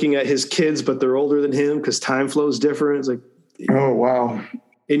he's looking at his kids, but they're older than him because time flows different. It's like, Oh, wow.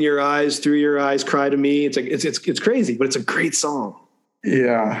 in your eyes, through your eyes, cry to me. It's like it's crazy, but it's a great song.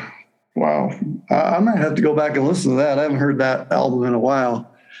 Yeah. Wow. I might have to go back and listen to that. I haven't heard that album in a while.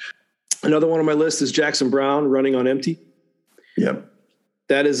 Another one on my list is Jackson Browne, Running on Empty. Yep.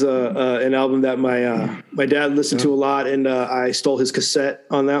 That is an album that my dad listened to a lot, and I stole his cassette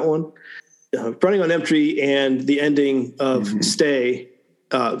on that one. Running on Empty and the ending of Stay.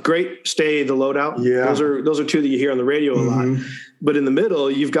 Great Stay, The Loadout. Yeah. Those are two that you hear on the radio a lot. But in the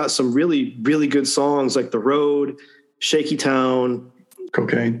middle, you've got some really, really good songs like The Road, Shaky Town,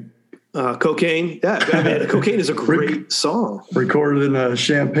 Cocaine. Cocaine. Yeah, I mean, Cocaine is a great song. Recorded in a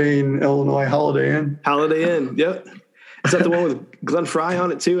Champaign, Illinois Holiday Inn. Holiday Inn. Yep. Is that the one with Glenn Fry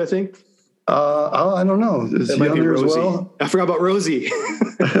on it too, I think? I don't know. Is That he might on be there as Rosie. well? I forgot about Rosie.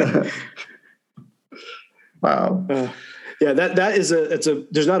 Wow. Yeah, that is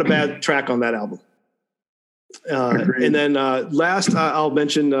there's not a bad track on that album. Agreed. And then last I'll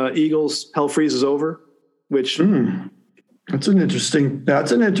mention Eagles' Hell Freezes Over, which That's an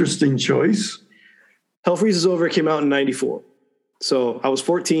interesting choice. Hell Freezes Over came out in 94. So I was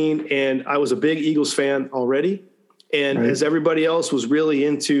 14 and I was a big Eagles fan already. And as everybody else was really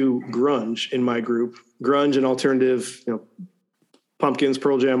into grunge in my group, grunge and alternative, Pumpkins,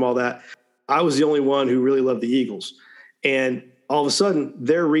 Pearl Jam, all that, I was the only one who really loved the Eagles. And all of a sudden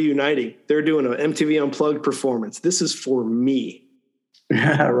they're reuniting. They're doing an MTV Unplugged performance. This is for me.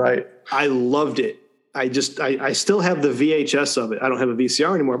 Yeah, right. I loved it. I still have the VHS of it. I don't have a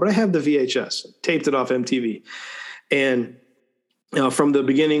VCR anymore, but I have the VHS, taped it off MTV. And from the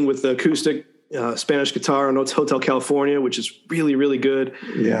beginning with the acoustic Spanish guitar on Hotel California, which is really, really good.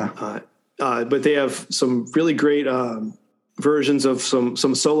 Yeah. But they have some really great versions of some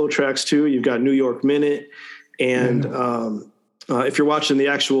solo tracks too. You've got New York Minute. And if you're watching the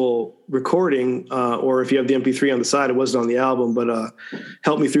actual recording or if you have the MP3 on the side, it wasn't on the album, but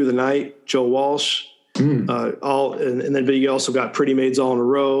Help Me Through the Night, Joe Walsh, and then but you also got Pretty Maids All in a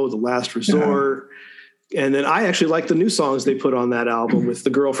Row, The Last Resort. And then I actually like the new songs they put on that album with The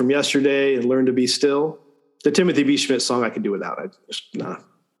Girl from Yesterday and Learn to Be Still. The Timothy B. Schmidt song I could do without.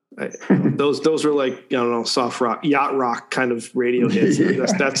 Those were like, I don't know, soft rock, yacht rock kind of radio hits.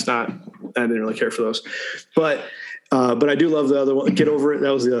 That's not, I didn't really care for those. But I do love the other one. Get Over It.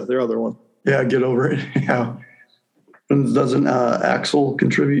 That was their other one. Yeah, Get Over It. Yeah. And doesn't Axl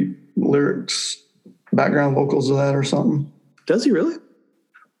contribute lyrics, background vocals to that or something? Does he really?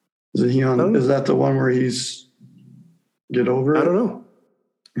 Is that the one where he's Get Over It? I don't know.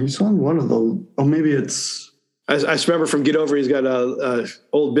 He's on one of those. Oh, maybe it's. I just remember from Get Over, he's got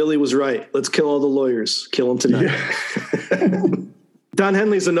Old Billy Was Right. Let's kill all the lawyers. Kill them tonight. Yeah. Don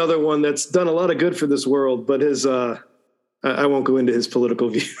Henley's another one that's done a lot of good for this world, but his I won't go into his political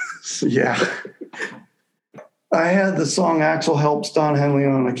views. Yeah. I had the song Axl Helps Don Henley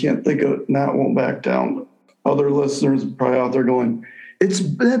on. I can't think of it. Now it won't back down. Other listeners are probably out there going, it's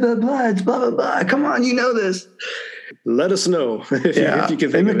blah, blah, blah, it's blah, blah, blah. Come on, you know this. Let us know if you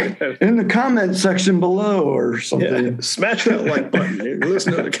can think of it. In the comment section below or something. Yeah. Smash that like button.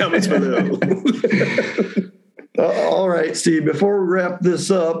 Listen to the comments below. All right, Steve, before we wrap this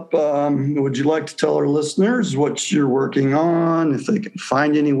up, would you like to tell our listeners what you're working on, if they can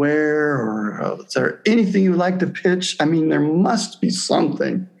find anywhere, or is there anything you would like to pitch? I mean, there must be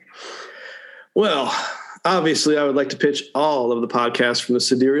something. Well, obviously, I would like to pitch all of the podcasts from the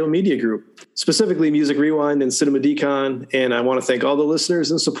Sidereal Media Group, specifically Music Rewind and Cinema Decon, and I want to thank all the listeners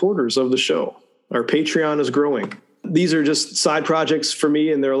and supporters of the show. Our Patreon is growing. These are just side projects for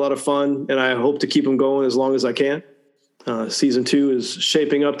me, and they're a lot of fun, and I hope to keep them going as long as I can. Season 2 is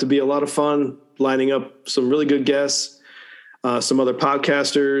shaping up to be a lot of fun, lining up some really good guests, some other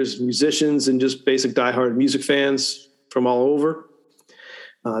podcasters, musicians, and just basic diehard music fans from all over.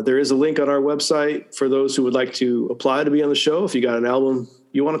 There is a link on our website for those who would like to apply to be on the show if you got an album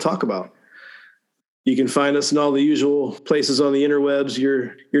you want to talk about. You can find us in all the usual places on the interwebs,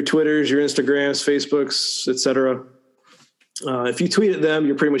 your Twitters, your Instagrams, Facebooks, etc. If you tweet at them,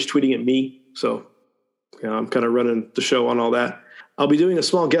 you're pretty much tweeting at me. So I'm kind of running the show on all that. I'll be doing a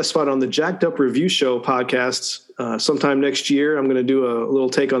small guest spot on the Jacked Up Review Show podcast sometime next year. I'm going to do a little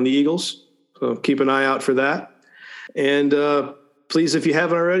take on the Eagles. So keep an eye out for that. And please, if you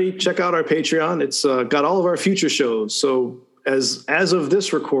haven't already, check out our Patreon. It's got all of our future shows. So as of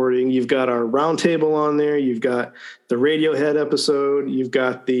this recording, you've got our roundtable on there. You've got the Radiohead episode. You've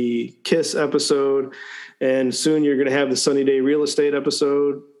got the Kiss episode. And soon you're going to have the Sunny Day Real Estate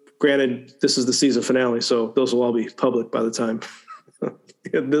episode. Granted, this is the season finale, so those will all be public by the time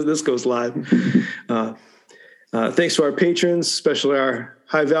this goes live. Thanks to our patrons, especially our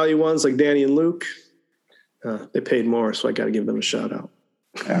high-value ones like Danny and Luke. They paid more, so I got to give them a shout-out.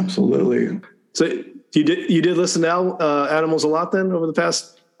 Absolutely. So you did listen to Animals a lot then over the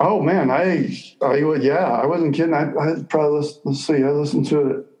past? Oh man, I wasn't kidding. I probably I listened to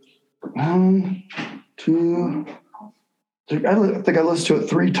it I think I listened to it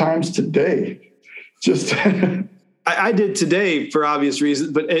 3 times today. Just I did today for obvious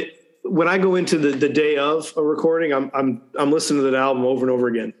reasons, but when I go into the day of a recording, I'm listening to that album over and over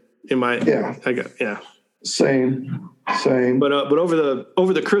again in my Same. But over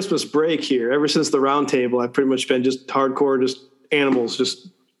the Christmas break here, ever since the roundtable, I've pretty much been just hardcore, just Animals, just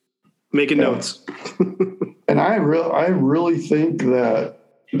making notes. And I really think that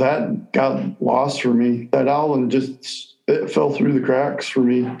got lost for me. That album it fell through the cracks for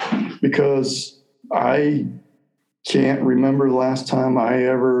me because I can't remember the last time I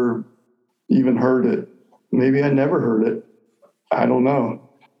ever even heard it. Maybe I never heard it. I don't know.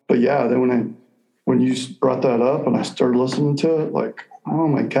 But yeah, then when you brought that up and I started listening to it, like, oh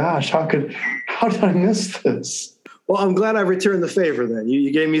my gosh, how did I miss this? Well, I'm glad I returned the favor then.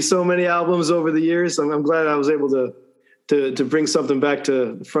 You gave me so many albums over the years. I'm glad I was able to bring something back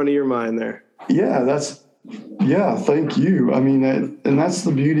to the front of your mind there. Yeah, thank you. I mean, and that's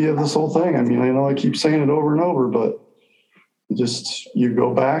the beauty of this whole thing. I mean, I know I keep saying it over and over, but just you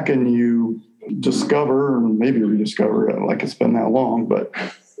go back and you discover, or maybe rediscover it, like it's been that long,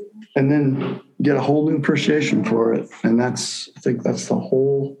 and then get a whole new appreciation for it. And I think that's the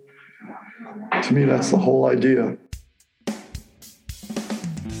whole idea.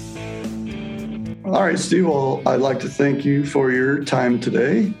 All right, Steve, well, I'd like to thank you for your time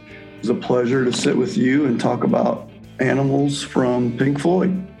today. It was a pleasure to sit with you and talk about Animals from Pink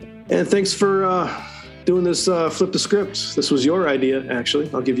Floyd. And thanks for doing this Flip the Script. This was your idea, actually.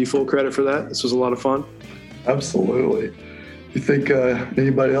 I'll give you full credit for that. This was a lot of fun. Absolutely. You think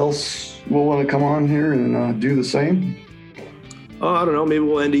anybody else will want to come on here and do the same? Oh, I don't know. Maybe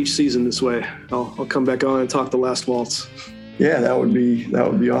we'll end each season this way. I'll come back on and talk the last waltz. Yeah, that would be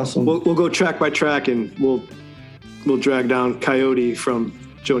awesome. We'll go track by track and we'll drag down Coyote from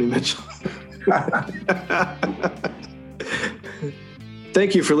Joni Mitchell.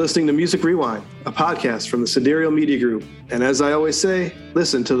 Thank you for listening to Music Rewind, a podcast from the Sidereal Media Group. And as I always say,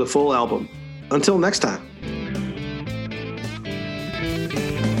 listen to the full album. Until next time.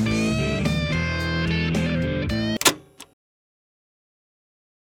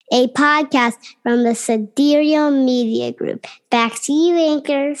 A podcast from the Sidereal Media Group. Back to you,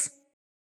 anchors.